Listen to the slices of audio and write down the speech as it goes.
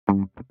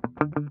Eddie!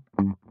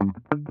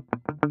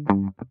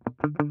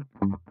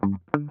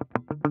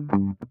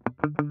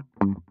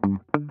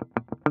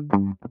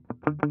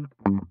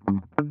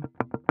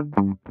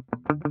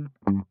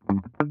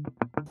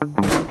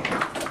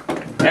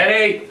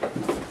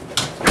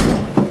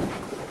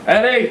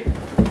 Eddie!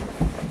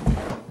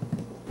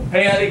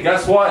 Hey Eddie,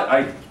 guess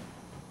what?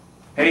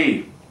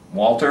 Hey,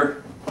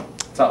 Walter.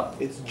 What's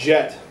up? It's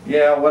Jet.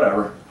 Yeah,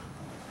 whatever.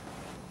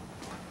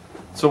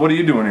 So what are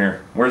you doing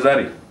here? Where's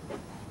Eddie?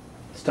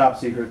 It's top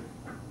secret.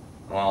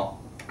 Well,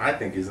 I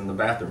think he's in the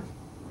bathroom.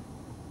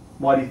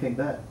 Why do you think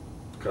that?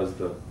 Because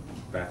the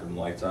bathroom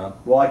light's on.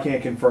 Well, I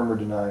can't confirm or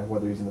deny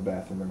whether he's in the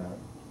bathroom or not.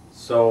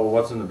 So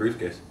what's in the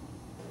briefcase?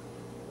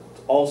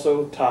 It's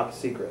also top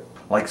secret.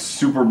 Like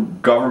super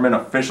government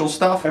official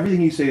stuff?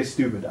 Everything you say is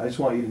stupid. I just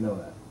want you to know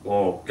that.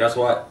 Whoa, guess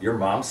what? Your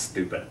mom's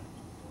stupid.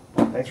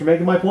 Thanks for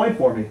making my point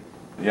for me.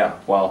 Yeah,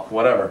 well,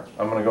 whatever.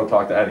 I'm gonna go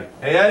talk to Eddie.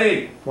 Hey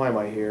Eddie! Why am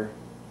I here?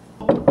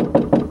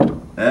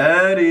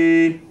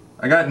 Eddie!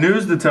 I got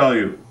news to tell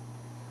you.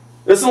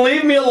 Listen,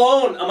 leave me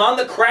alone. I'm on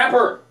the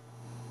crapper.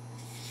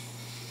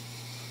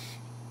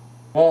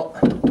 Well,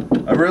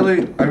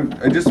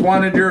 I just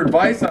wanted your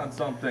advice on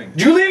something.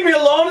 You leave me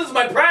alone. This is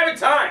my private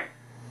time.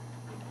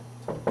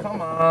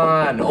 Come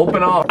on,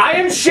 open up. I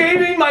am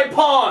shaving my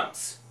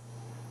palms.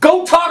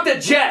 Go talk to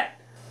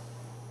Jet.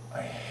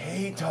 I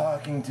hate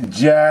talking to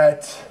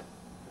Jet.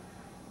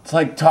 It's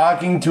like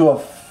talking to a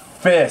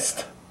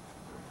fist.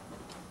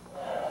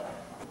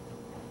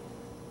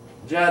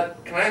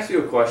 Jet, can I ask you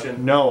a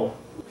question? No.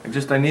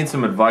 I need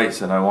some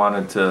advice, and I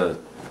wanted to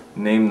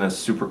name this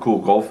super cool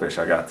goldfish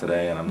I got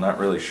today, and I'm not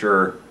really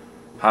sure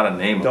how to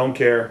name him. Don't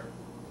care.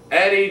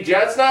 Eddie,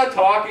 Jet's not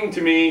talking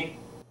to me.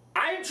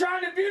 I am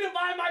trying to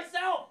beautify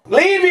myself.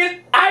 Leave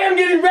it. I am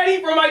getting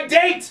ready for my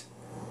date.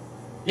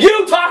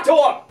 You talk to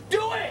him.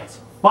 Do it.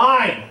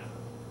 Fine.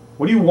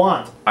 What do you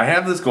want? I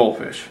have this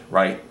goldfish,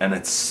 right? And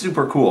it's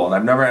super cool, and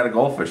I've never had a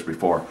goldfish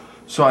before.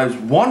 So I was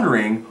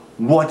wondering,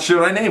 what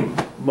should I name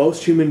him?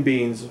 Most human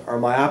beings are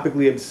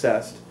myopically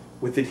obsessed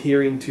with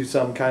adhering to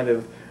some kind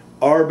of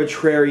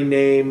arbitrary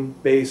name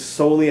based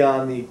solely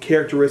on the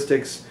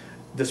characteristics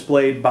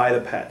displayed by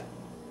the pet.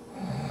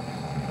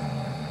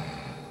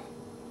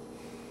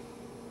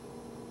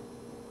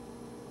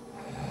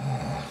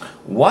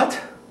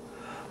 What?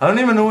 I don't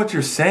even know what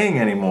you're saying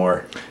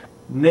anymore.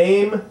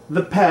 Name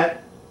the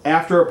pet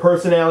after a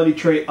personality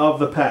trait of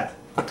the pet.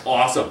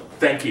 Awesome.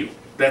 Thank you.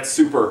 That's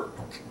super.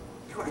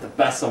 You are the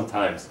best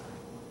sometimes.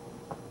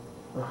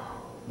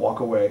 Walk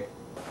away.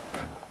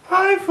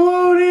 Hi,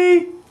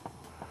 Floaty!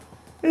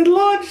 It's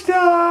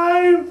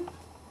lunchtime!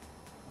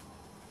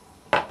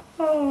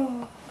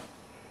 Oh,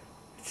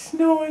 it's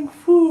snowing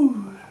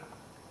food.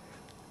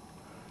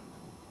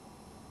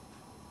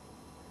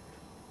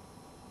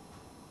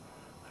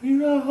 Are you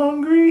not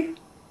hungry?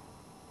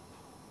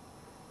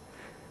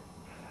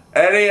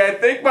 Eddie, I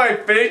think my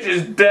fish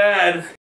is dead.